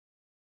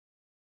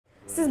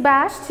This is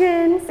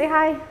Bastion. Say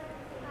hi.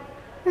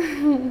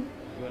 Come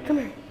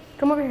here.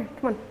 Come over here.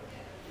 Come on.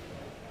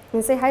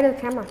 And say hi to the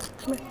camera.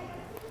 Come here.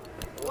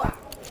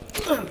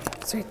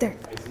 It's right there.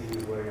 I see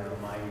you wearing a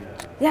mine.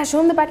 Yeah, show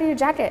him the back of your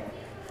jacket.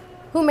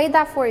 Who made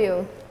that for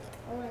you?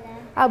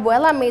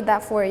 Abuela made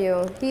that for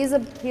you. He's a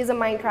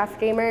Minecraft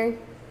gamer.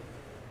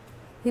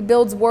 He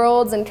builds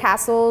worlds and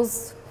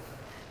castles.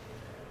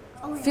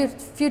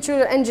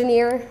 Future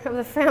engineer of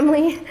the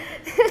family. You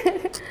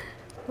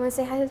want to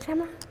say hi to the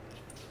camera?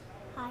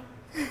 Hi.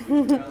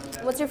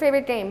 What's your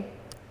favorite game?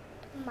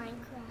 Minecraft.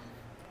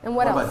 And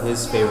what else? What about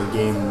his favorite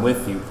game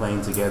with you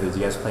playing together? Do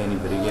you guys play any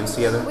video games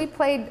together? We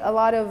played a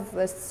lot of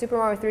the Super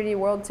Mario 3D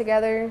World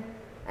together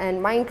and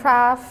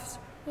Minecraft.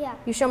 Yeah.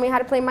 You show me how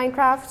to play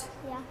Minecraft?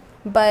 Yeah.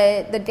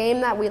 But the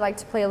game that we like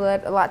to play a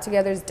lot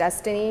together is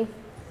Destiny.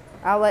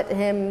 I'll let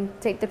him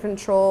take the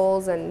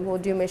controls and we'll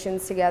do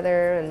missions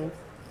together and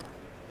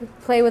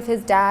play with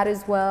his dad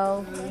as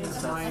well. Turn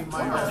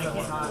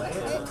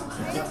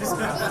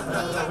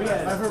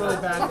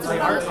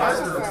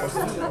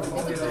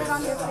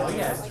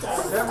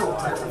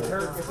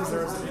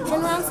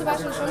around,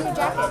 Sebastian, show me your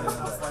jacket.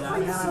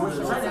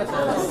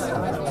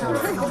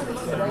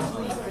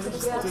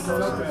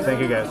 Thank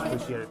you guys,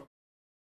 appreciate it.